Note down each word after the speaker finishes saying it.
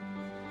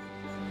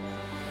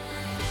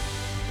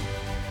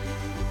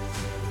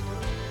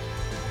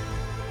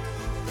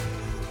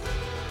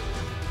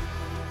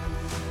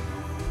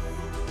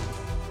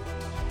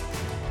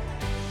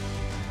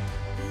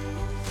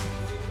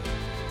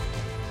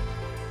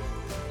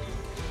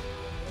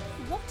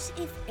What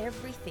if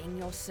everything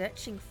you're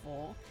searching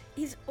for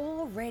is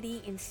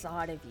already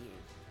inside of you?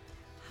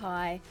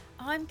 Hi,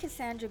 I'm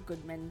Cassandra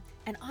Goodman,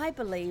 and I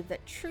believe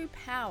that true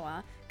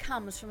power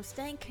comes from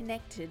staying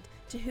connected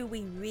to who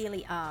we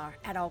really are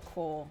at our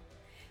core.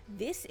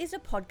 This is a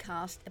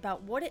podcast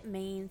about what it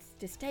means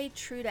to stay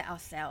true to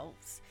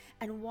ourselves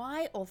and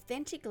why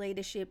authentic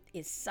leadership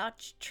is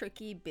such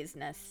tricky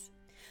business.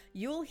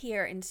 You'll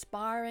hear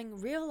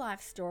inspiring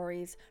real-life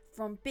stories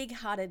from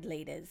big-hearted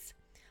leaders.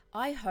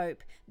 I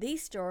hope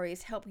these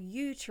stories help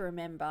you to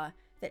remember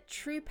that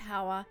true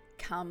power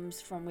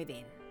comes from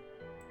within.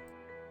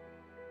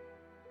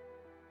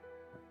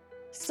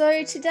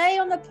 So today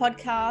on the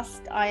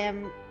podcast, I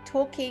am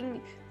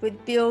talking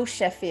with Bill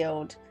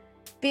Sheffield.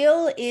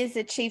 Bill is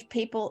the Chief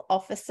People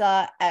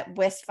Officer at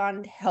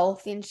Westfund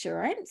Health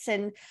Insurance,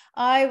 and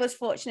I was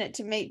fortunate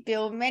to meet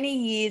Bill many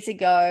years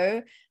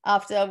ago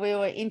after we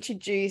were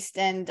introduced,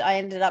 and I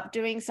ended up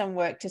doing some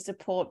work to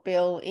support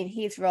Bill in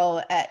his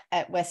role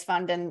at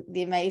Westfund and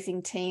the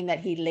amazing team that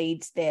he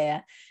leads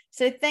there.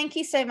 So thank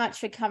you so much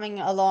for coming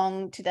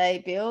along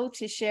today, Bill,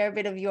 to share a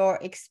bit of your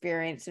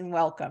experience, and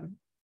welcome.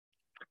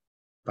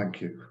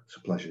 Thank you. It's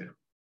a pleasure.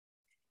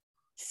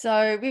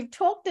 So we've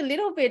talked a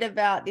little bit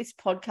about this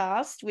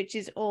podcast, which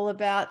is all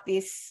about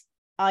this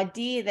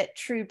idea that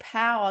true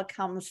power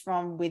comes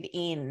from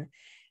within,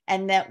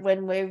 and that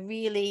when we're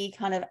really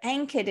kind of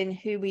anchored in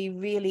who we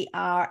really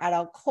are at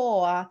our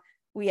core,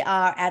 we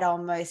are at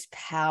our most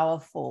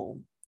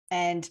powerful.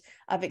 And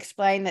I've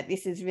explained that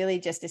this is really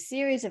just a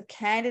series of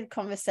candid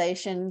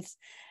conversations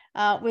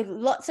with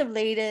lots of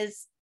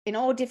leaders in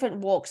all different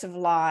walks of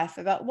life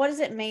about what does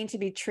it mean to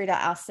be true to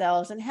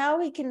ourselves and how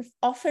we can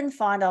often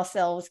find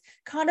ourselves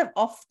kind of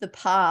off the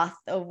path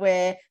of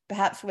where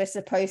perhaps we're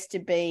supposed to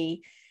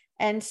be.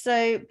 And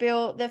so,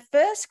 Bill, the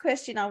first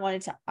question I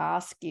wanted to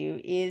ask you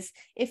is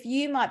if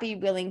you might be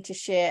willing to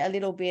share a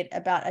little bit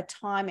about a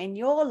time in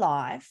your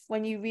life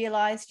when you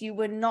realized you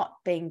were not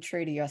being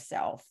true to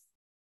yourself.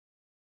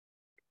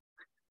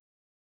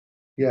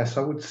 Yes,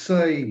 I would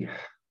say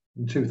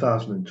in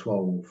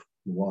 2012,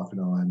 my wife and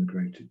I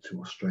emigrated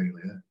to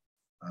Australia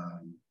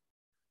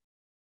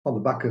on the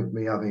back of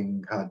me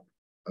having had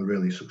a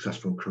really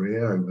successful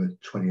career over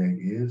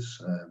 28 years,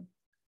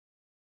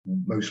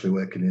 mostly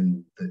working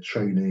in the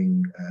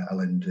training,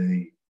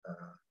 L&D,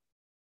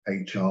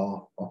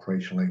 HR,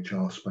 operational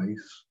HR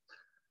space,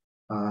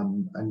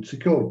 and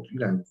secured,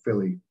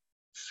 fairly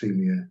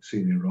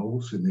senior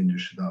roles in the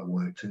industry that I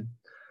worked in.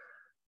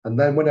 And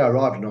then when I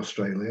arrived in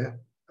Australia,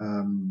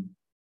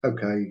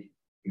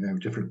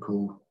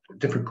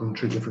 different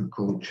country, different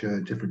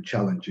culture, different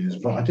challenges,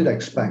 but I did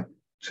expect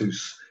to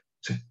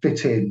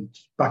fit in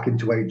back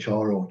into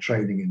HR or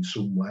training in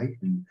some way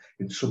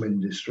in some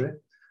industry.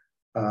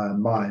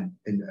 My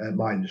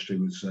industry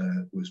was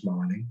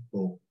mining,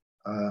 but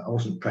I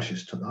wasn't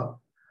precious to that.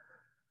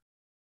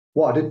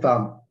 What I did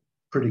find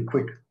pretty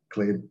quickly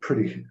and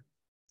pretty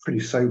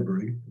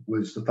sobering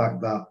was the fact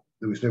that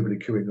there was nobody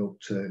queuing up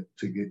to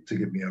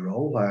give me a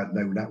role. I had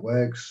no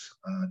networks.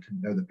 I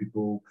didn't know the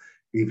people.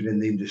 Even in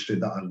the industry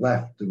that I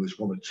left, there was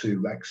one or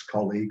two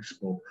ex-colleagues,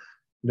 but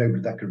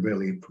nobody that could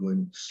really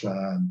influence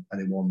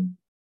anyone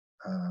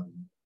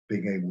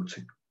being able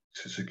to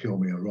secure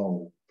me a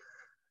role.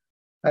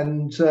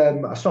 And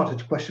I started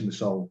to question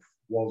myself,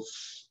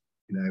 was,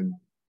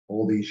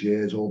 all these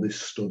years, all this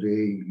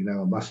study,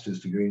 a master's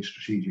degree in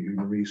strategic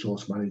human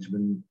resource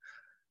management,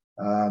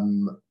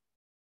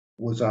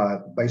 was I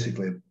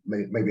basically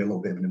maybe a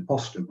little bit of an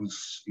imposter?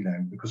 Was,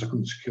 because I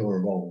couldn't secure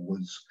a role,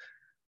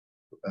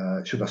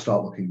 should I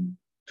start looking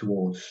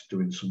towards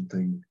doing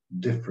something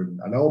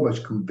different? And I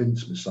almost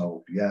convinced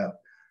myself,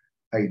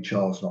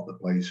 HR's not the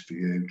place for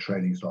you,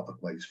 training's not the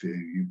place for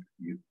you,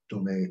 you've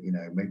done it,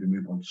 maybe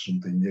move on to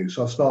something new.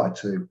 So I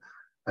started to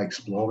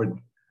explore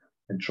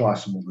and try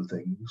some other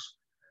things.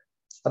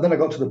 And then I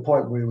got to the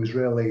point where I was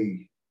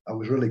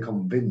really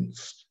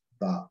convinced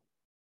that,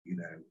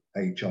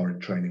 HR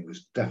and training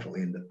was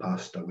definitely in the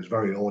past. I was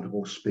very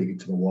audible speaking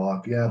to my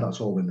wife. Yeah, that's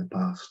all in the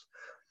past.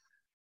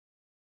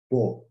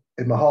 But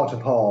in my heart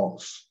of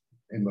hearts,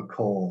 in my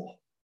core,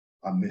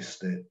 I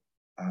missed it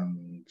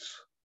and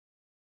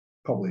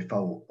probably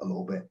felt a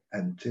little bit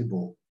empty,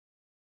 but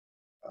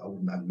I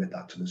wouldn't admit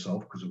that to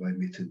myself because of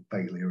admitting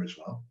failure as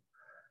well.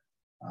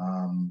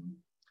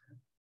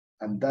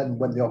 And then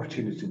when the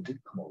opportunity did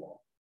come along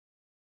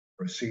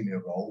for a senior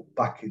role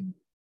back in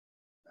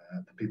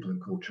the people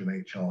and culture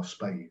and HR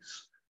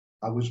space,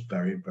 I was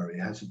very, very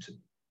hesitant.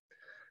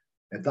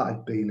 If that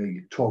had been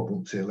a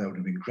 12-month deal, I would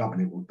have been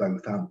grabbing it with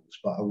both hands,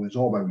 but I was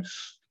almost,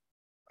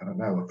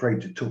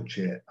 afraid to touch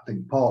it. I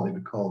think partly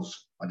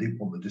because I didn't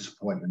want the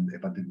disappointment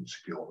if I didn't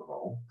secure the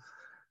role.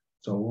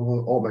 So I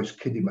was almost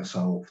kidding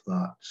myself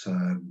that,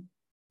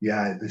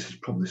 this is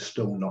probably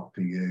still not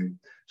for you.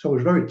 So I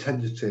was very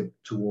tentative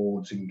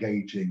towards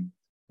engaging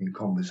in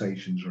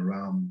conversations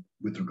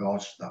with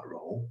regards to that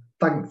role.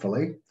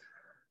 Thankfully,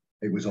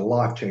 it was a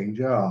life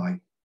changer. I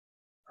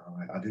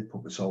did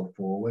put myself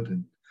forward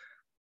and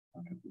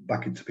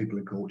back into people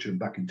and culture and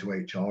back into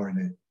HR,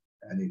 and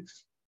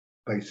it's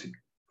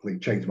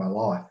changed my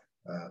life,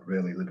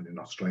 really, living in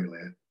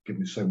Australia,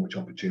 given me so much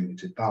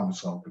opportunity, found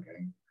myself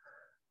again.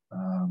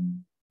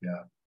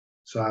 Yeah.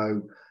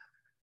 So,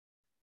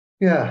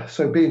 yeah,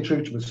 so being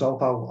true to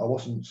myself, I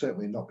wasn't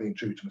certainly not being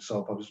true to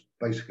myself. I was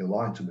basically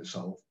lying to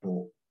myself,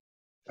 but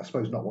I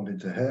suppose not wanting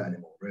to hurt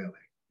anymore, really,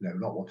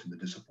 not wanting the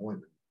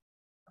disappointment,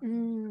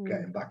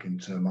 getting back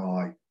into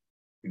my,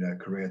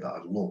 career that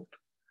I loved.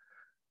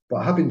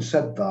 But having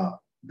said that,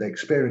 the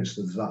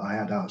experiences that I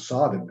had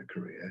outside of my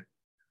career,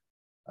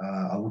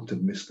 I wouldn't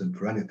have missed them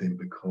for anything,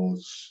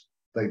 because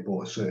they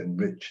brought a certain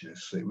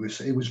richness. It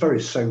was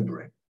very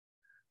sobering,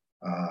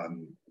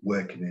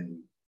 working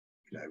in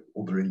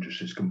other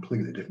industries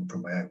completely different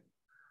from my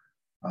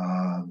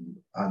own,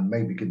 and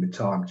maybe give me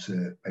time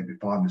to maybe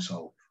find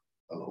myself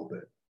a little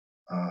bit,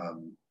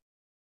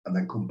 and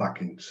then come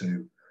back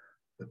into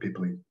the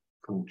people in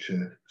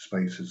culture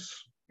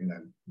spaces,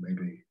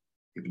 maybe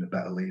even a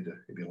better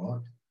leader, if you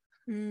like.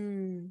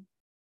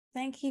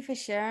 Thank you for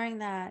sharing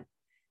that.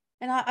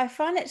 And I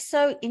find it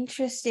so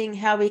interesting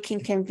how we can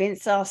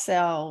convince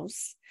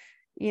ourselves,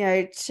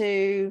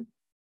 to,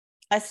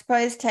 I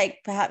suppose,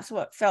 take perhaps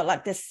what felt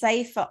like the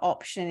safer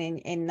option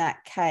in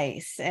that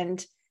case.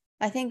 And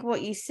I think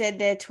what you said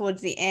there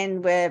towards the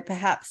end, where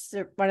perhaps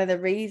one of the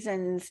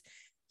reasons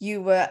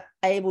you were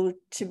able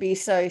to be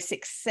so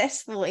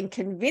successful in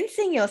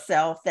convincing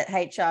yourself that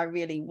HR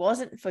really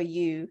wasn't for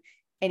you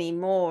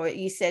anymore,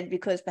 you said,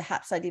 because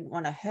perhaps I didn't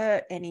want to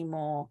hurt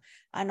anymore.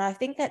 And I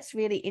think that's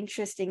really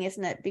interesting,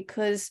 isn't it?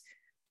 Because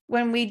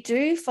when we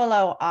do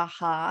follow our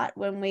heart,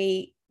 when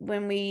we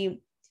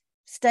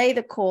stay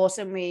the course,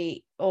 and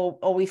we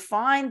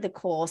find the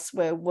course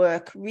where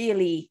work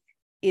really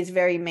is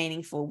very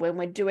meaningful, when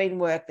we're doing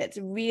work that's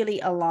really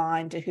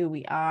aligned to who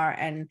we are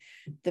and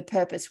the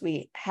purpose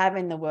we have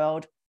in the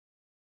world,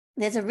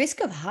 there's a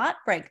risk of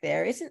heartbreak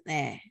there, isn't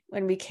there?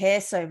 When we care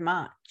so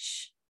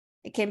much,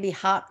 it can be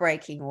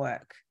heartbreaking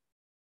work.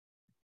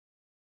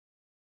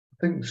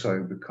 I think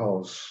so,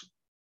 because,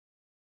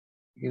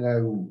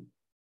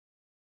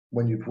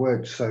 when you've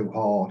worked so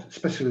hard,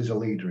 especially as a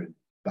leader in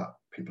that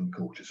people and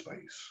culture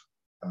space,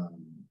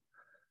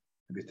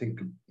 if you think,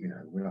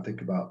 when I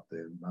think about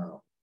the amount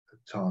of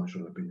times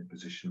when I've been in a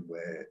position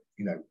where,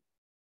 you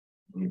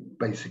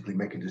basically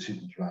making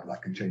decisions around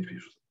that can change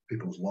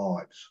people's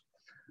lives.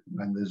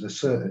 And there's a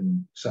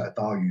certain set of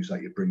values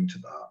that you bring to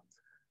that.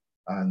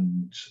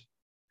 And,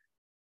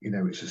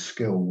 it's a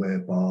skill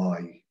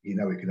whereby,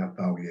 it can have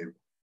value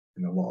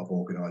in a lot of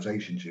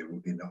organisations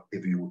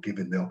if you were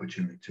given the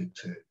opportunity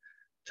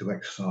to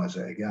exercise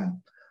it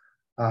again.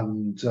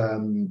 And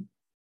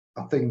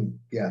I think,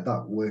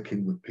 that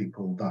working with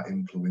people, that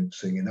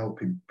influencing and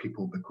helping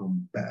people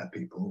become better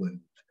people, and,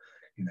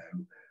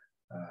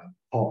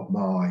 part of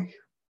my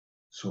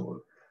sort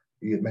of,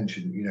 you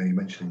mentioned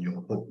in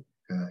your book,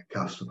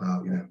 cast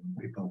about,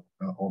 people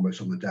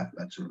almost on the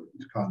deathbed to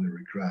kind of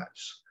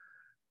regrets.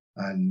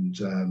 And,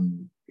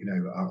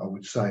 I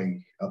would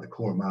say at the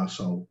core of my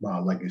soul, my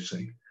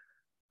legacy,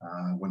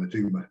 when I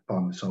do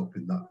find myself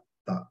in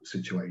that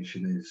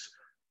situation, is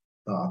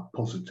that I've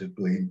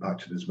positively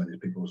impacted as many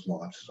people's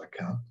lives as I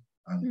can.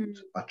 And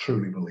I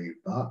truly believe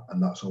that.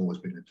 And that's always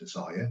been a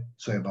desire.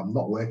 So if I'm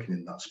not working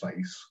in that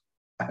space,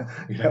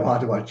 how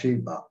do I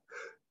achieve that?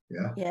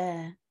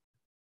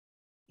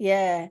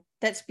 Yeah,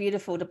 that's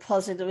beautiful, to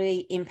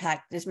positively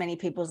impact as many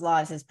people's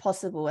lives as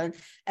possible.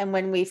 And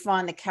when we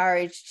find the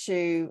courage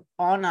to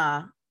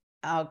honor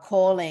our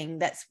calling,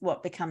 that's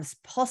what becomes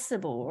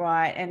possible,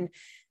 right? And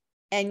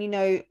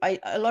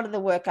a lot of the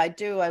work I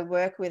do, I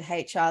work with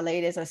HR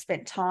leaders. I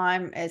spent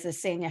time as a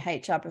senior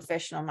HR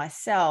professional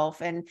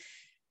myself, and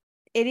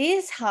it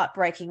is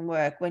heartbreaking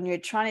work when you're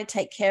trying to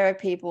take care of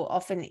people,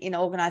 often in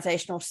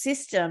organizational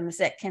systems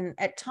that can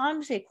at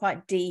times be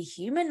quite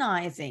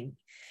dehumanizing.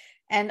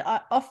 And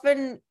I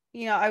often,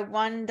 I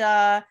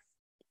wonder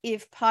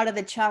if part of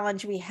the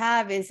challenge we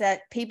have is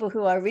that people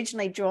who are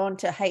originally drawn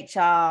to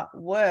HR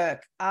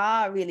work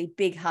are really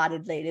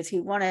big-hearted leaders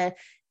who want to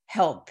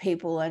help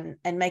people and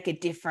make a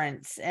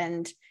difference.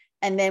 And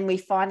then we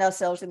find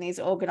ourselves in these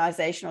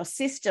organizational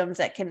systems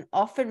that can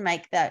often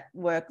make that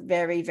work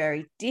very,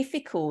 very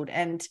difficult.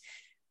 And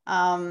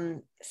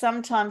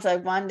sometimes I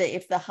wonder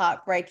if the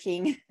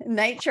heartbreaking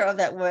nature of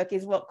that work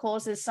is what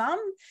causes some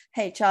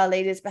HR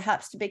leaders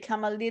perhaps to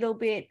become a little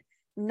bit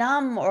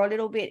numb or a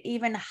little bit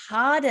even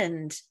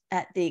hardened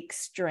at the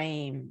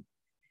extreme.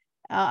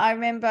 I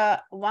remember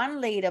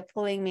one leader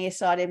pulling me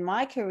aside in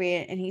my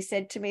career, and he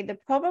said to me, the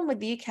problem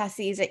with you,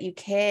 Cassie, is that you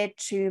care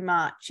too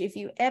much. If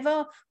you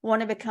ever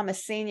want to become a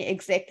senior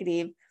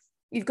executive,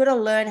 you've got to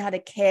learn how to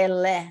care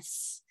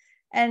less.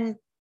 And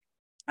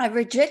I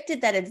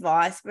rejected that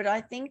advice, but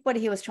I think what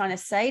he was trying to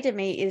say to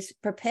me is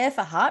prepare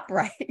for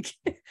heartbreak.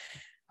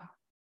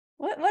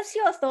 What's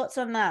your thoughts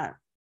on that?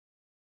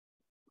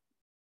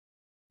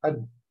 I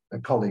had a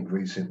colleague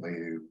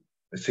recently,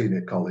 a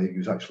senior colleague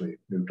who's actually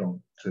moved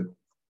on to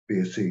be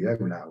a CEO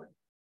now.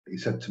 He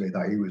said to me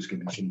that he was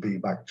giving some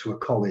feedback to a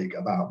colleague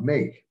about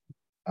me,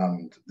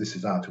 and this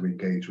is how to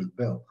engage with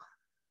Bill.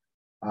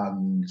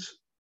 And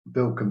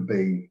Bill can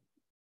be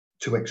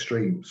two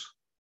extremes.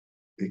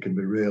 It can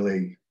be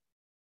really,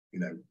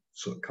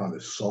 sort of kind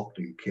of soft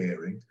and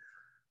caring,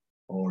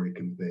 or it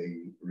can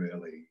be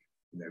really,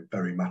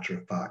 very matter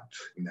of fact,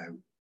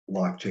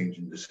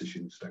 life-changing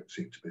decisions don't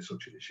seem to be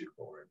such an issue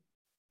for him,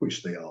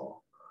 which they are.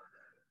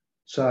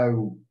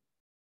 So,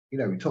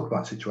 we talk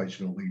about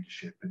situational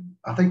leadership, and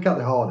I think at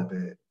the heart of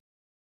it,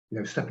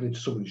 stepping into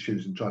someone's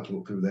shoes and trying to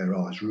look through their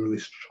eyes, really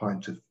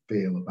trying to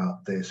feel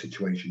about their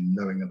situation,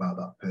 knowing about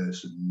that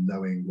person,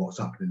 knowing what's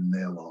happening in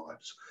their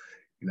lives,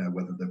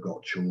 whether they've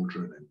got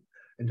children.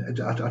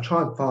 And I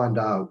try and find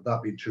out,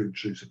 that being too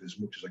intrusive, as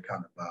much as I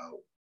can about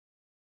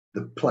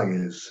the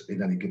players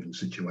in any given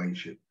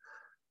situation,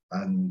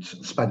 and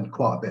spend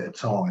quite a bit of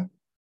time,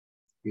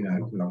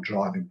 when I'm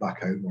driving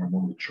back home or I'm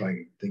on the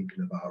train,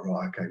 thinking about,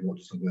 right, okay, what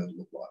does the world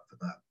look like for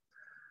them?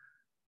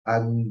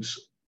 And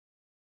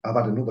I've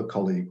had another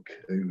colleague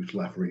who's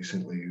left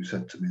recently who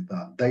said to me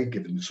that they'd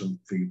given some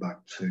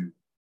feedback to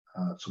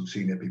some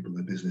senior people in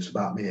the business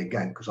about me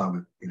again, because I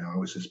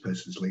was this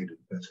person's leader,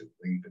 the person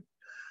leaving.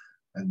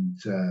 And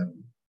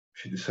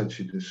she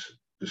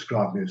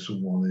described me as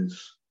someone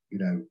who's,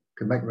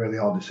 can make really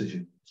hard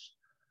decisions,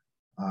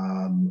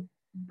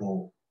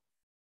 but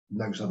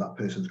knows that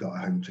person's got a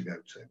home to go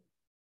to,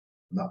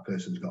 and that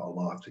person's got a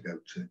life to go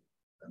to,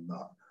 and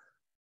that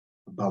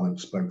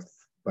balance both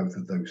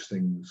of those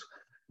things.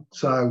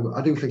 So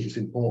I do think it's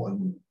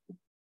important,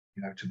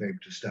 to be able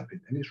to step in,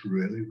 and it's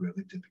really,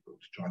 really difficult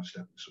to try and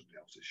step in somebody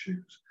else's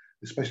shoes,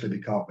 especially if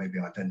you can't maybe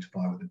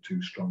identify with them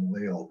too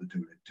strongly, or they're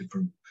doing a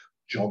different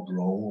job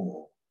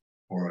role,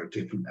 or a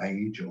different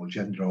age or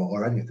gender,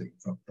 or anything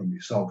from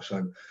yourself.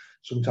 So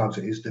sometimes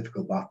it is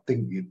difficult, but I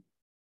think you've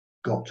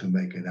got to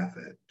make an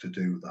effort to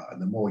do that,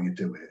 and the more you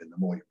do it and the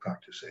more you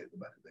practice it,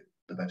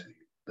 the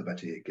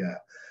better you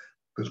get.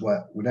 Because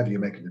whenever you're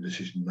making a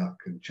decision that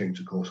can change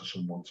the course of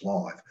someone's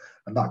life,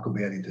 and that could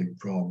be anything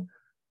from,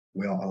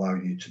 we aren't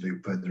allowing you to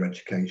do further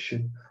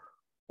education,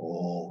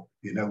 or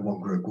you're no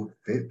longer a good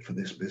fit for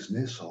this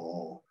business,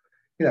 or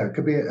it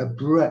could be a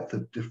breadth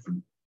of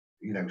different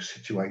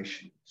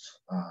situations.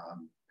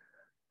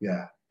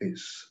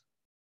 It's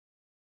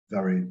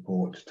very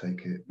important to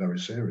take it very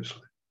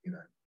seriously,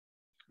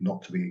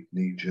 not to be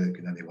knee-jerk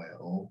in any way at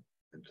all,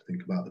 and to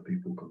think about the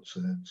people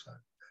concerned. So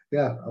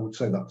I would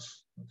say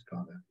that's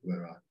kind of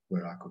where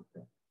I come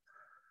from.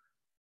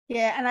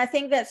 Yeah, and I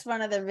think that's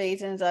one of the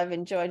reasons I've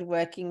enjoyed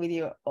working with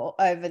you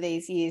over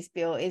these years,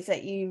 Bill, is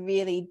that you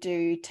really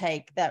do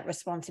take that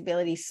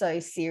responsibility so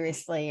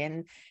seriously,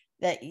 and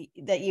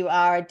that you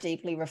are a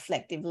deeply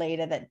reflective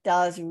leader that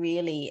does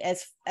really,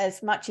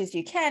 as much as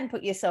you can,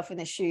 put yourself in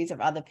the shoes of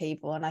other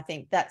people. And I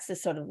think that's the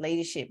sort of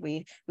leadership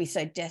we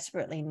so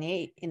desperately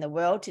need in the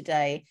world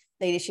today,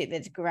 leadership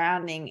that's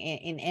grounding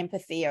in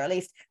empathy, or at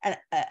least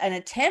an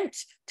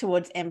attempt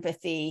towards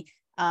empathy,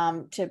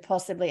 to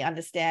possibly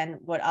understand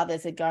what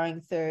others are going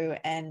through,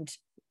 and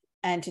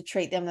to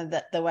treat them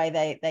the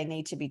way they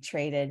need to be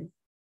treated.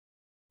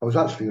 I was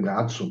actually going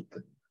to add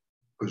something,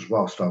 because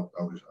whilst I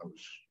was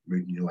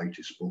reading your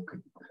latest book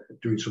and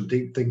doing some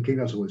deep thinking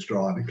as I was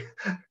driving.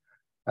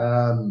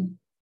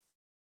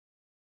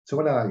 So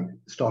when I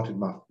started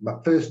my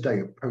first day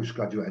of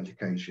postgraduate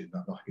education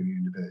at Nottingham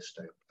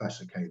University, a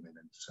professor came in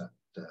and said,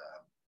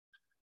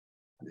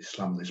 and he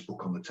slammed this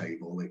book on the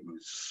table. It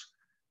was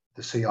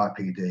the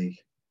IPD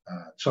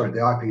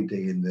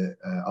and the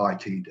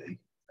ITD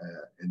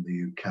in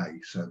the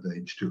UK. So the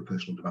Institute of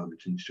Personal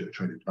Development, Institute of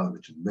Training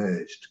Development,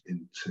 merged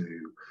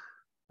into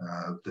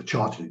the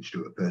Chartered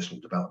Institute of Personal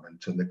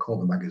Development, and they call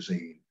the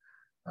magazine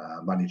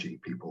Managing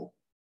People.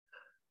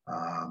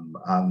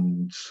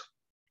 And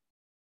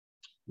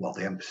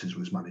the emphasis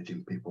was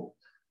managing people.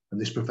 And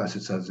this professor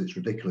says it's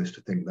ridiculous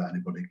to think that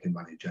anybody can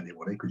manage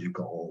anybody, because you've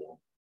got all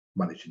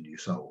managing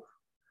yourself.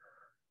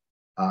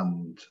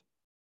 And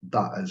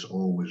that has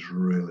always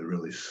really,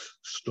 really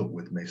stuck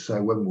with me.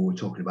 So when we were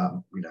talking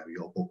about,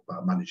 your book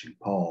about managing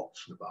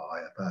parts, about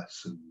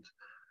IFS,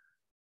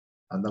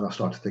 and then I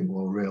started to think,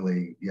 well,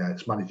 really,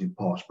 it's managing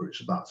parts, but it's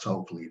about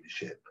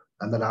self-leadership.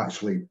 And then I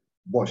actually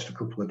watched a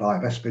couple of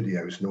IFS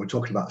videos, and they were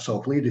talking about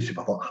self-leadership.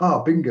 I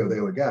thought, bingo,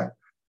 there we go.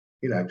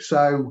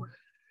 So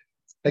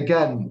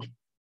again,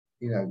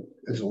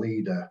 as a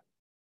leader,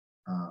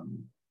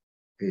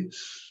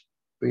 it's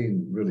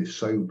being really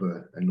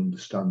sober and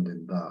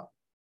understanding that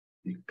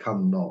you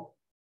cannot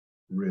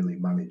really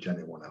manage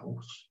anyone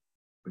else,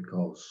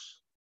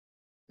 because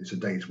it's a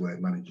day's work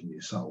managing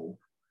yourself.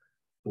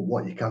 But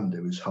what you can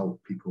do is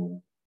help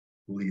people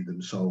lead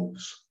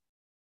themselves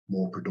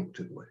more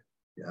productively.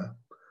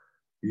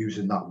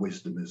 Using that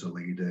wisdom as a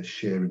leader,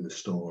 sharing the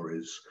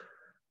stories,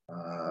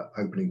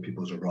 opening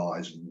people's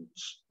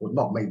horizons, but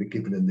not maybe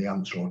giving them the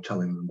answer or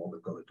telling them what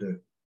they've got to do.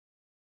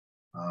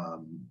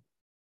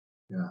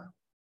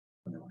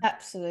 Anyway.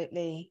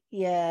 Absolutely,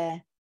 yeah.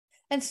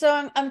 And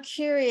so I'm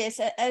curious,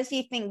 as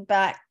you think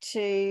back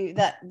to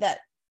that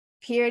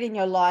period in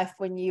your life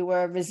when you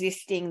were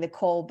resisting the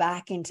call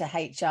back into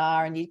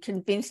HR and you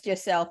convinced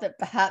yourself that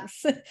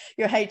perhaps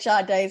your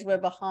HR days were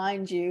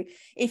behind you.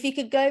 If you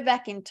could go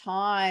back in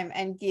time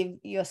and give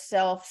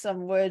yourself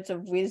some words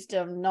of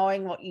wisdom,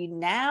 knowing what you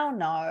now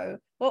know,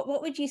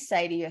 what would you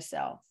say to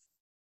yourself?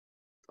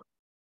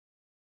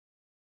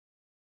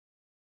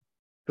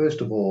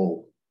 First of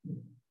all,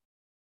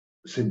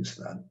 since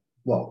then,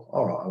 well,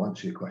 all right, I'll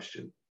answer your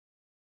question.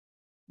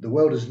 The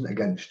world isn't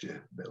against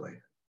you, Billy.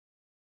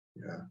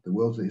 Yeah, the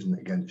world isn't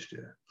against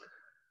you.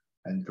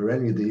 And for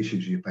any of the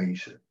issues you're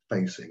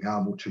facing,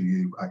 how much are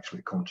you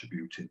actually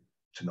contributing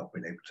to not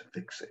being able to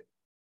fix it,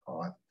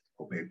 all right,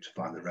 or be able to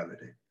find the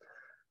remedy?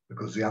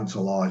 Because the answer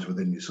lies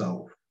within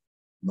yourself,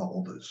 not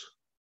others.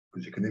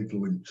 Because you can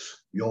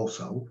influence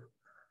yourself,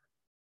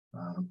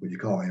 but you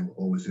can't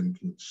always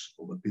influence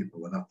other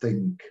people. And I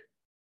think,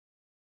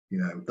 you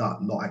know,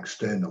 that not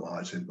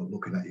externalizing, but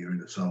looking at your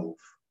inner self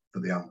for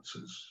the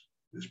answers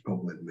is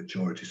probably the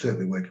majority.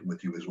 Certainly working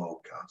with you as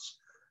well, Cass.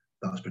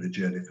 That's been a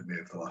journey for me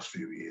over the last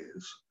few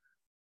years.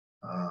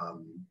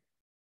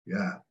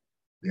 Yeah,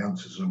 the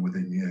answers are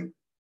within you.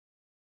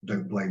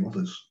 Don't blame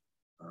others.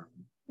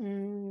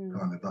 Kind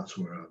of that's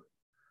where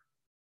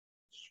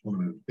it's one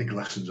of the big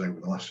lessons over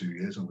the last few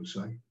years, I would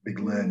say. Big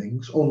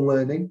learnings,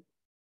 unlearning.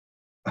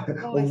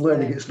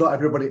 Unlearning. It's not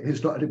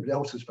anybody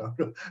else's fault,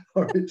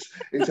 or it's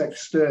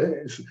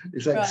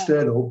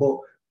external.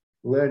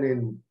 But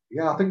learning,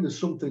 yeah, I think there's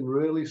something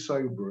really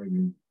sobering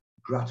and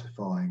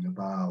gratifying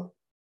about.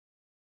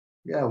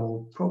 Yeah,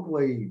 well,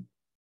 probably,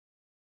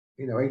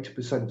 you know,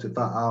 80% of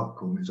that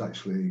outcome is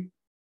actually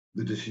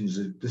the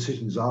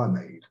decisions I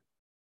made,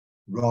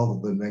 rather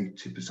than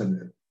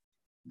 80% of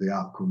the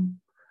outcome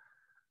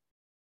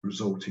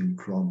resulting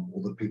from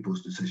other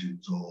people's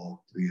decisions or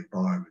the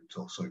environment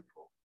or so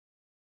forth.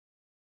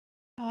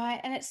 Right.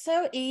 And it's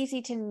so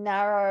easy to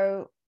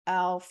narrow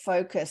our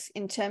focus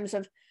in terms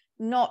of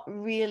not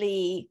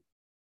really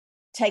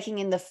taking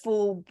in the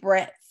full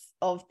breadth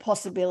of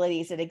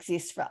possibilities that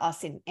exist for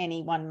us in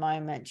any one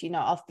moment. You know,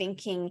 our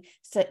thinking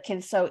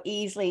can so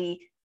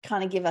easily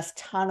kind of give us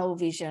tunnel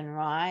vision,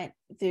 right?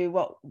 Through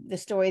what the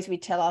stories we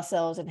tell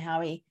ourselves and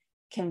how we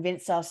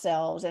convince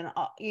ourselves. And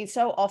you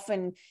so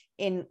often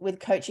with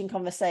coaching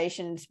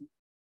conversations,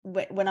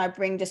 when I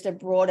bring just a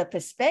broader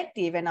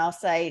perspective and I'll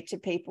say to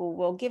people,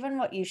 well, given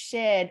what you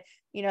shared,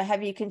 you know,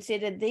 have you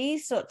considered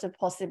these sorts of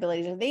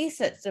possibilities or these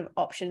sorts of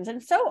options?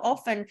 And so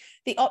often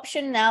the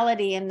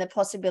optionality and the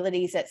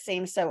possibilities that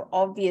seem so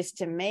obvious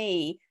to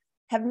me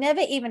have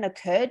never even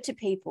occurred to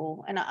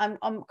people. And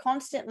I'm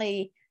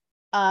constantly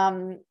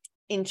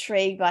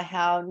intrigued by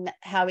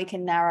how we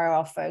can narrow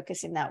our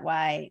focus in that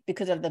way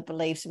because of the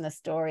beliefs and the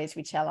stories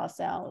we tell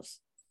ourselves.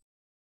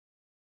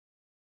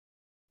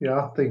 Yeah,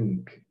 I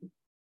think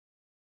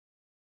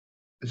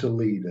as a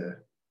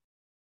leader,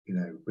 you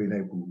know, being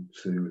able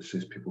to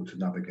assist people to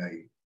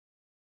navigate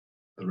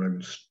their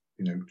own,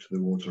 you know,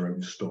 towards their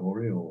own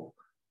story or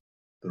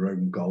their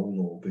own goal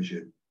or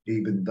vision,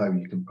 even though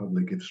you can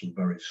probably give some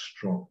very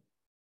strong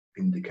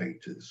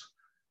indicators.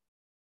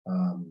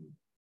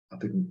 I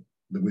think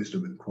the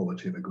wisdom and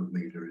quality of a good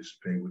leader is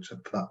being able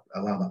to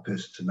allow that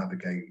person to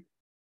navigate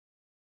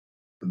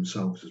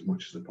themselves as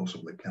much as they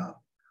possibly can,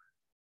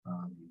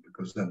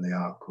 because then the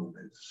outcome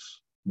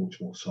is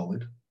much more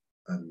solid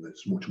and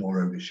there's much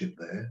more ownership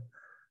there.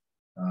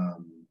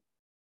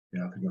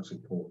 Yeah, I think that's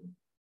important.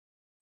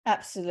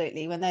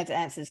 Absolutely. When those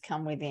answers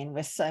come within,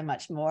 we're so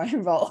much more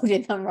involved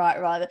in them, right?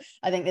 Rather,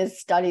 I think there's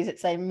studies that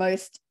say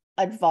most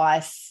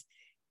advice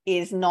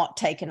is not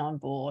taken on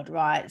board,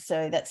 right?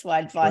 So that's why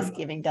advice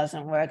giving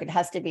doesn't work. It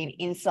has to be an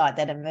insight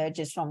that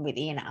emerges from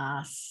within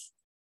us.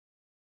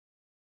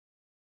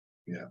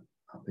 Yeah,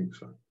 I think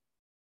so.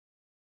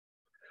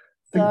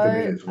 I think for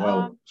me as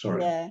well.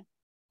 Sorry. Yeah.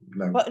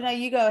 No,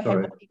 you go ahead.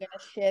 Sorry. What are you going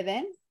to share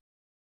then?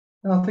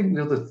 I think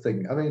the other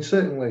thing, I mean,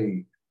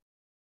 certainly,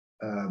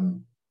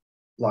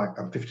 like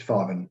I'm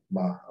 55 and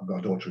I've got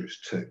a daughter who's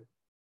 2,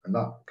 and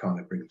that kind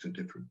of brings a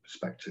different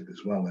perspective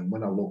as well. And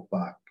when I look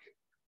back,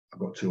 I've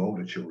got 2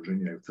 older children,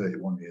 you know,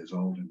 31 years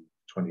old and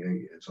 28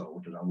 years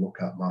old, and I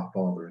look at my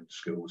father in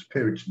skills,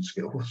 parenting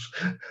skills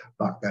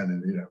back then,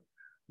 and, you know,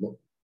 look,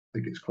 I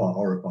think it's quite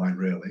horrifying,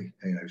 really.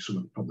 You know, some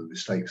of the probably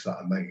mistakes that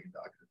I made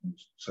that I could have done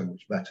so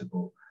much better.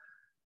 But,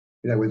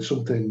 you know, when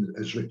something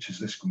as rich as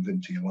this comes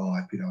into your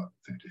life, you know,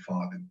 at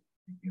 55 and,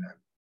 you know,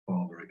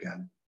 father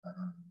again,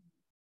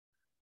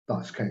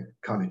 that's kind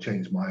of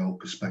changed my whole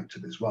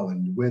perspective as well.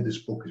 And where this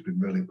book has been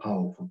really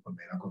powerful for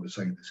me, I've got to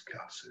say this,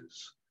 Cass,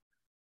 is,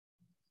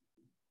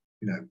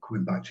 you know,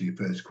 coming back to your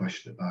first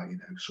question about, you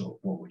know, sort of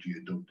what would you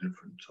have done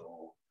different,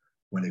 or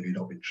when have you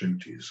not been true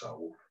to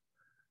yourself?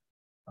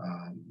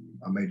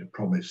 I made a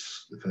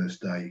promise the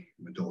first day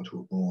my daughter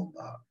was born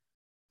that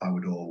I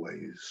would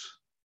always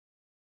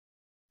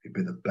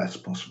be the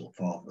best possible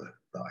father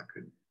that I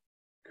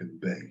can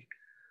be.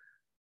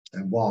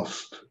 And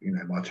whilst, you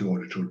know, my 2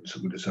 older children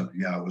would have said,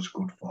 yeah, I was a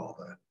good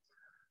father,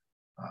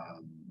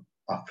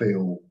 I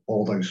feel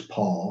all those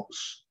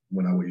parts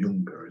when I was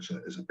younger as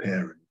a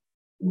parent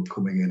were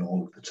coming in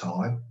all of the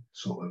time,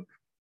 sort of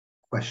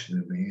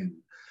questioning me and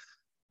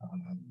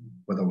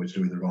whether I was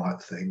doing the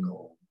right thing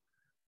or.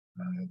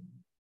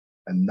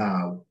 And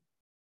now,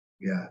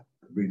 yeah,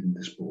 reading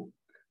this book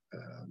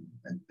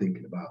and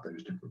thinking about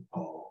those different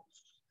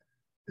parts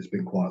has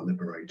been quite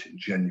liberating,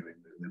 genuinely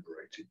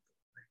liberating.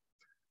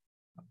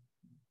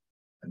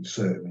 And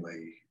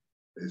certainly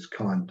is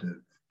kind of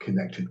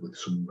connected with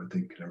some of my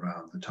thinking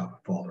around the type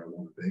of father I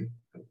want to be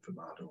for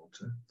my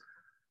daughter.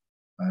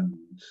 And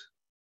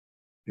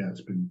yeah,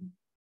 it's been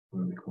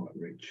really quite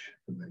rich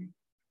for me.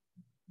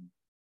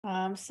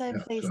 I'm so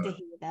pleased to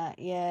hear that.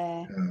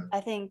 Yeah.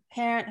 I think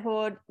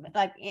parenthood,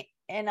 like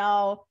in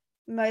our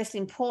most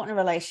important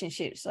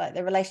relationships, like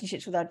the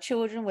relationships with our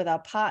children, with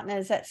our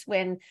partners, that's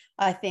when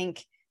I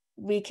think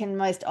we can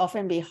most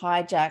often be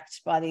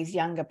hijacked by these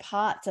younger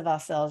parts of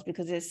ourselves,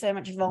 because there's so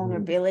much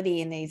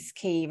vulnerability in these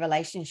key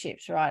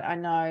relationships, right? I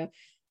know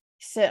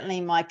certainly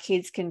my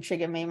kids can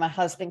trigger me, my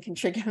husband can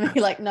trigger me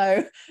like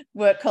no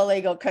work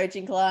colleague or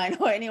coaching client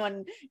or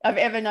anyone I've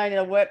ever known in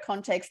a work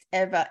context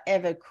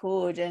ever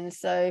could. And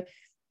so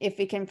if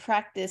we can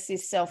practice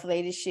this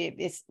self-leadership,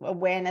 this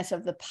awareness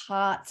of the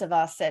parts of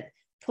us that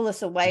pull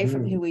us away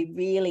from who we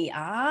really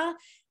are,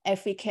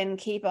 if we can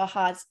keep our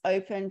hearts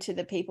open to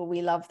the people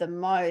we love the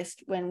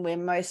most when we're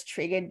most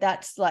triggered,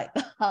 that's like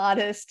the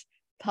hardest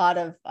part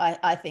of,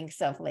 I think,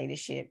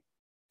 self-leadership.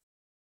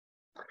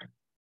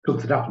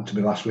 Something happened to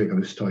me last week. I'll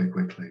just tell you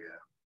quickly.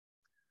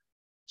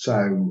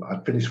 So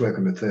I'd finished work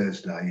on a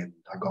Thursday and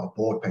I got a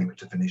board paper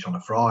to finish on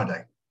a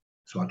Friday.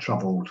 So I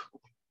travelled,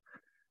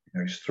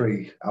 it's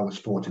 3 hours,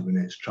 40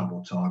 minutes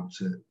travel time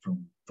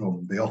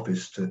from the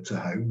office to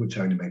home, which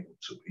I only make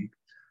once a week.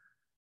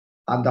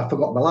 And I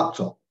forgot my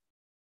laptop.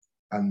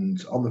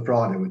 And on the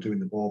Friday, we're doing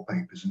the board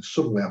papers, and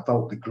suddenly I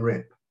felt the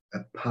grip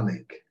of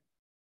panic.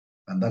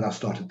 And then I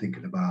started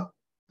thinking about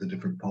the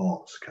different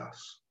parts,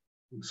 Cass,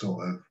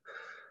 sort of.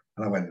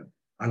 And I went,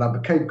 and I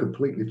became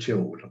completely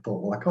chilled. I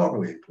thought, well, I can't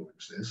really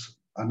influence this.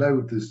 I know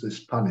there's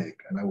this panic,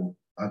 and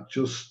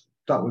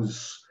that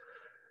was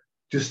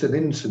just an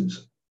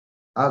instance.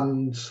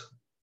 And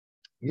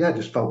yeah,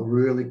 just felt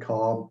really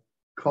calm,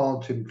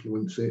 can't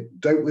influence it.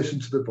 Don't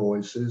listen to the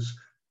voices,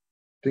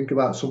 think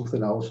about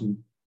something else. And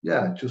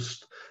yeah,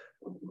 just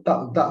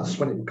that's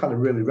when it kind of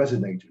really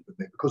resonated with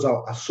me, because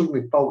I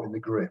suddenly felt in the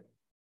grip.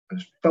 I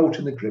just felt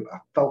in the grip, I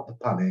felt the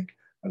panic,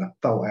 and I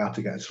felt I had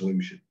to get a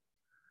solution.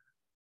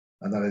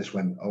 And then I just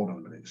went, hold on a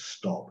minute,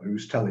 stop.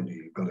 Who's telling you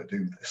you've got to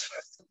do this?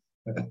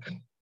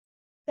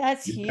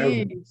 That's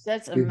huge.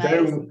 That's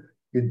amazing.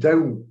 You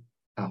don't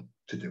have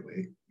to do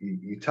it.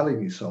 You're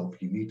telling yourself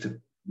you need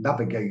to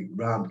navigate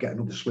around, get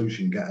another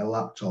solution, get a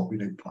laptop,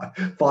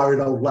 fire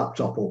an old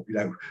laptop up,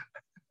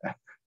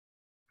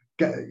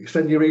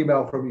 send your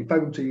email from your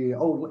phone to your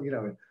old,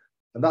 and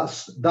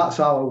that's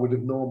how I would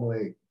have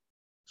normally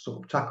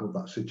sort of tackled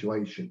that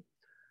situation.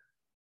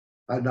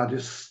 And I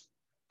just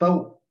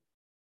felt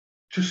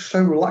just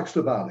so relaxed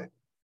about it.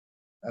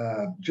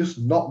 Just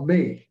not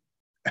me.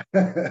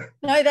 No,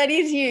 that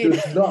is you.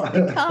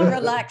 The calm,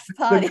 relaxed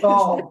part. The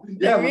calm.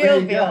 The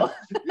real Bill.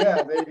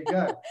 Yeah, there you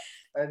go.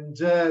 And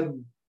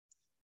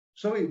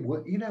so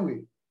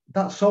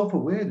that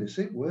self-awareness,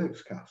 it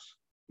works, Cass.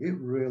 It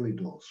really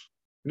does.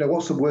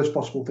 What's the worst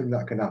possible thing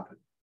that can happen?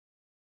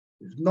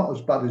 It's not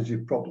as bad as you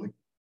probably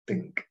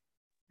think.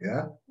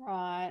 Yeah.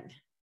 Right.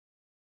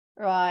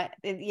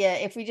 Yeah.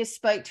 If we just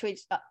spoke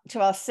to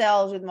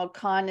ourselves with more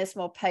kindness,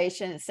 more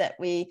patience, that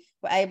we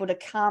were able to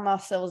calm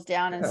ourselves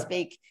down and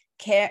speak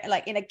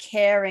like in a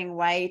caring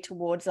way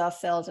towards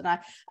ourselves. And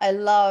I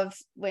love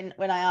when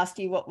I asked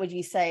you, what would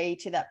you say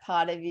to that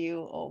part of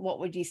you, or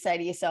what would you say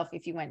to yourself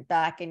if you went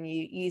back and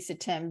you used the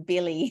term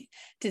Billy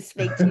to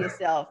speak to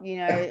yourself?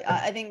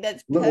 I think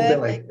that's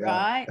perfect, Billy,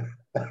 right?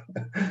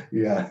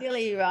 Yeah.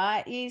 Billy,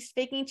 right? You're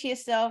speaking to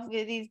yourself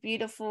with these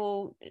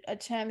beautiful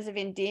terms of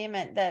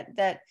endearment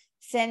that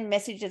send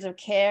messages of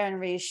care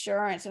and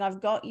reassurance. And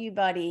I've got you,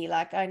 buddy.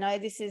 Like, I know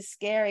this is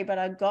scary, but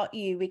I got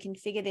you. We can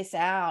figure this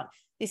out.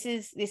 This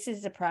is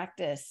the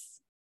practice.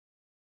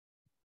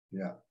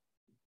 Yeah.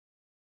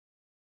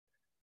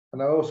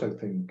 And I also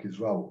think as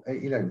well,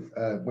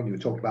 when you were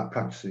talking about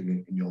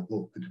practicing in your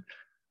book,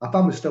 I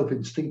found myself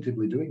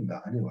instinctively doing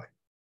that anyway.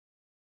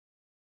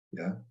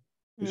 Yeah.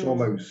 It's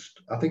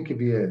almost, I think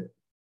if you're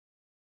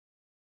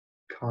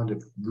kind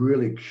of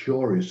really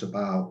curious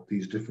about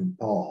these different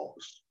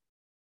parts,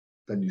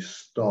 then you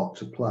start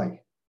to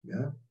play,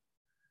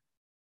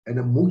 in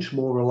a much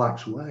more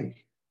relaxed way.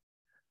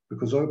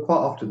 Because quite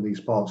often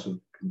these parts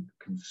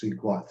can seem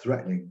quite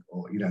threatening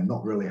or,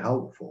 not really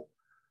helpful.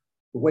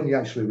 But when you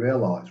actually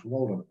realise, well,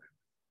 hold on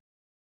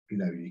a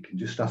minute, you can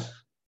just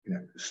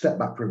step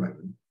back for a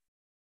moment.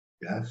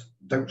 Yes,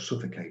 don't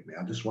suffocate me.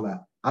 I just want to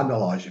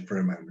analyse you for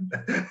a moment.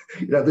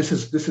 This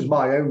is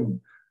my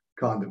own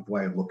kind of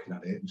way of looking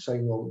at it and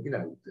saying, well,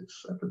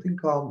 it's everything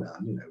calm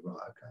down, right,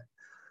 okay.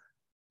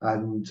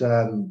 And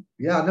I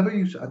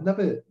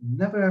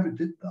never ever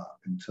did that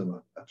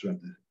until I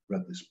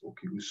read this book.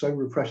 It was so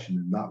refreshing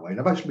in that way, and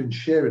I've actually been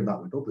sharing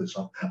that with others.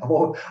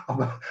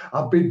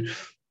 I've been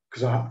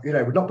because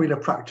with not being a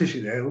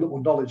practitioner, a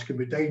little knowledge can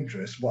be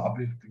dangerous. But I've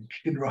been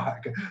thinking, right,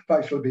 I've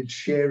actually been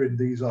sharing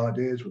these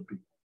ideas with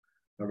people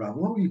around.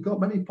 Well, you've got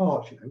many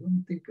parts, when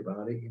you think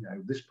about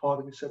it, this part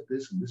of me said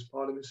this and this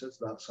part of me says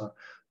that. So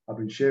I've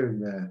been sharing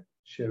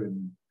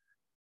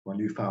my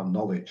newfound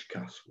knowledge,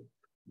 Cass.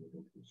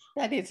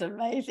 That is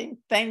amazing.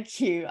 Thank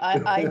you.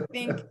 I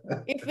think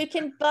if we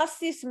can bust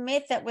this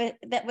myth that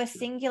we're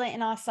singular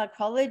in our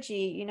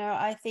psychology,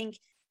 I think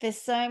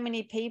there's so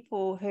many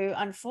people who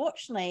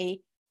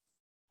unfortunately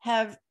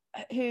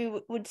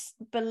who would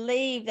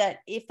believe that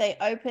if they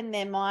open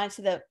their mind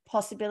to the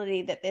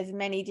possibility that there's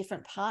many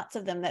different parts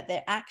of them, that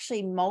they're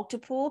actually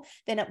multiple,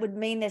 then it would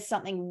mean there's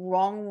something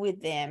wrong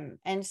with them.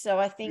 And so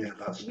I think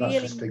that's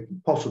a stigma,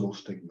 possible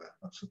stigma.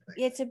 That's the thing.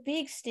 It's a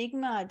big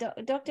stigma.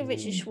 Dr.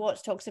 Richard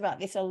Schwartz talks about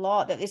this a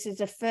lot, that this is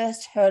the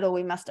first hurdle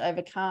we must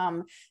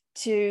overcome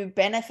to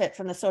benefit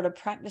from the sort of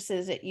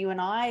practices that you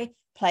and I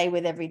play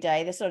with every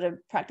day, the sort of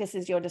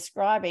practices you're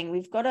describing.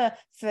 We've got to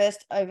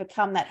first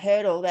overcome that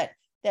hurdle that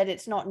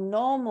it's not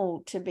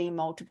normal to be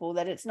multiple,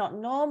 that it's not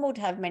normal to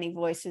have many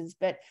voices.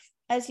 But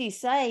as you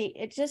say,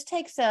 it just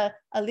takes a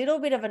little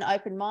bit of an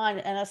open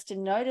mind and us to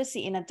notice the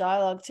inner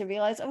dialogue, to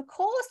realize, of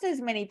course, there's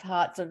many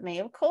parts of me.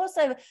 Of course,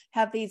 I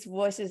have these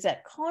voices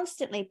that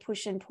constantly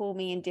push and pull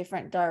me in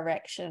different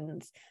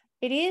directions.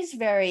 It is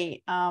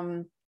very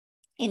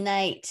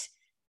innate,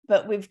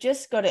 but we've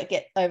just got to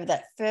get over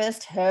that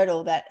first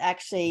hurdle that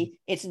actually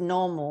it's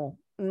normal.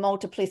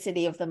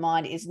 Multiplicity of the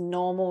mind is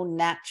normal,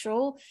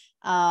 natural.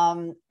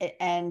 And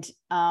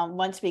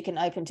once we can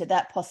open to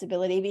that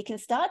possibility, we can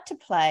start to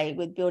play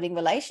with building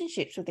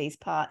relationships with these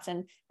parts.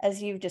 And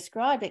as you've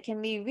described, it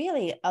can be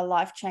really a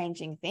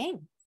life-changing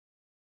thing.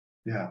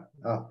 Yeah,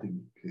 I think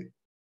it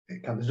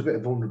can. There's a bit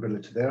of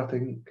vulnerability there, I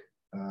think,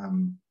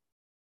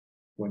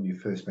 when you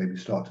first maybe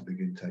start to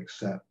begin to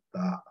accept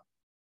that,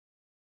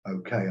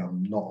 okay,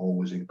 I'm not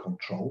always in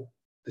control.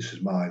 This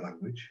is my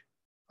language.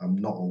 I'm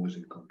not always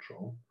in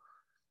control.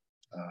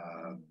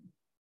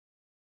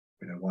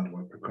 Why do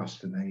I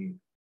procrastinate?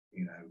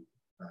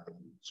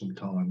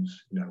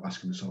 Sometimes,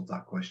 asking myself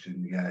that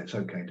question, yeah, it's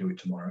okay, do it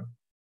tomorrow,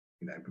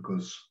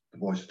 because the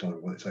voice is telling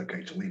me, well, it's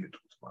okay to leave it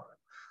till tomorrow.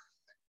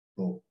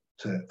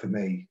 But for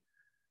me,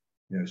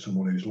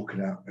 someone who's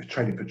looking at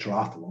training for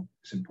triathlon,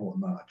 it's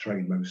important that I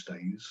train most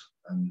days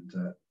and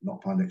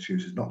not find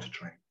excuses not to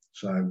train.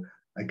 So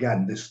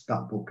again,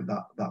 that book,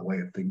 that way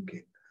of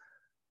thinking,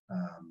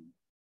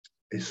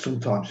 is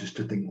sometimes just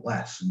to think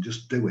less and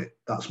just do it.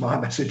 That's my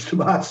message to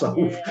myself.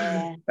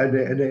 Yeah.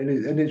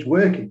 And it's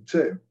working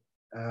too.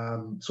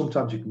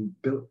 Sometimes you can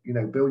Bill,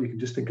 you can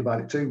just think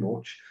about it too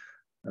much.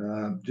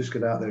 Just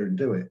get out there and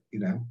do it,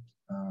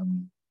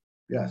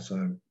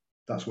 so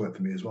that's worked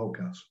for me as well,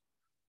 Cass.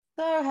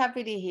 So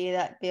happy to hear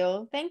that,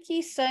 Bill. Thank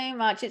you so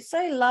much. It's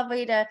so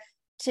lovely to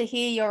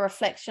hear your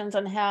reflections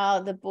on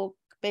how the book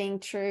Being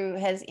True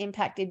has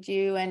impacted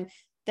you, and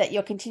that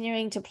you're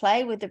continuing to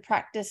play with the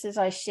practices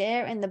I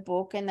share in the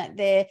book, and that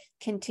they're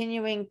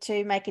continuing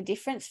to make a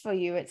difference for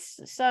you. It's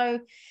so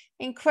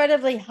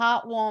incredibly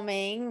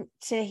heartwarming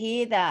to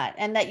hear that,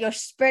 and that you're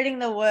spreading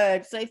the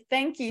word. So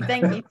thank you. I'll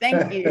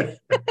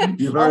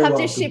have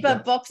to ship a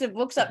box of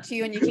books up to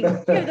you, and you can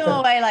give them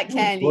away like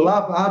candy. Well,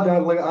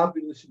 I've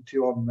been listening to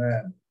you on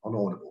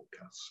Audible,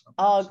 Cass.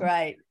 Oh,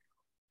 great.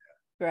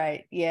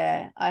 Great.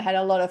 Yeah. I had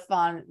a lot of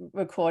fun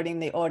recording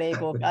the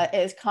audiobook.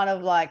 It was kind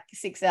of like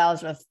 6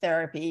 hours of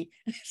therapy,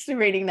 just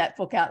reading that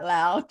book out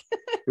loud.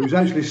 It was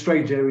actually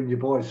strange hearing your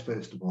voice,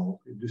 first of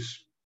all. It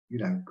just,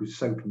 because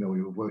so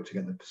familiar, we've worked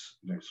together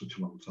for such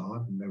a long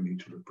time and known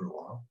each other for a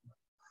while.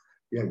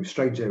 Yeah, it was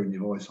strange hearing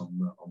your voice on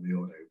the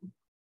audiobook.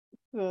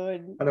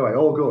 Good. Anyway,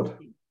 all good.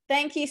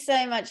 Thank you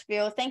so much,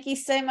 Bill. Thank you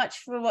so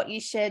much for what you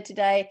shared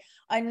today.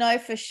 I know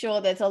for sure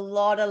there's a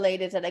lot of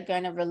leaders that are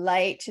going to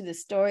relate to the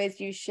stories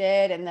you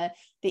shared and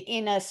the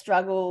inner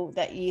struggle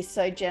that you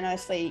so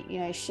generously,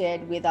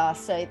 shared with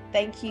us. So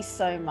thank you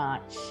so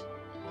much.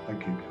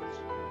 Thank you, guys.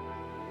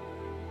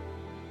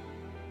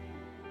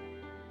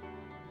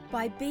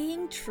 By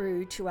being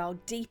true to our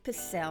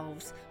deepest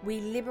selves,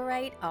 we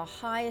liberate our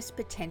highest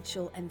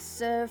potential and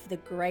serve the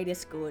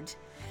greatest good.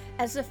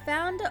 As the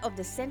founder of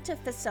the Centre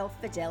for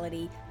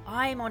Self-Fidelity,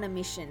 I am on a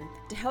mission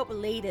to help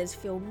leaders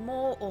feel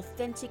more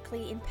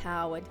authentically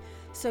empowered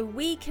so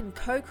we can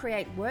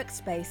co-create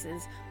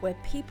workspaces where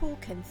people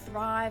can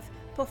thrive,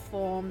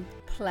 perform,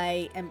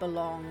 play, and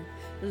belong.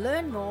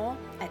 Learn more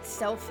at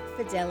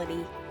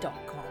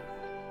selffidelity.com.